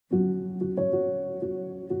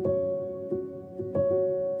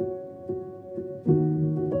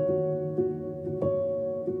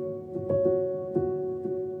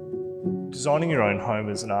Designing your own home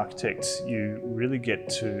as an architect, you really get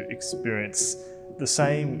to experience the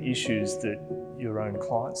same issues that your own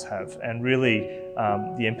clients have, and really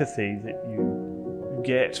the empathy that you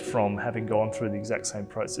get from having gone through the exact same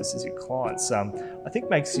process as your clients, I think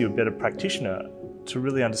makes you a better practitioner to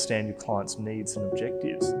really understand your clients' needs and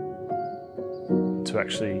objectives. To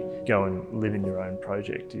actually go and live in your own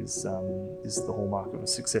project is the hallmark of a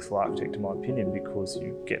successful architect, in my opinion, because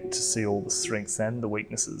you get to see all the strengths and the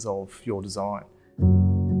weaknesses of your design.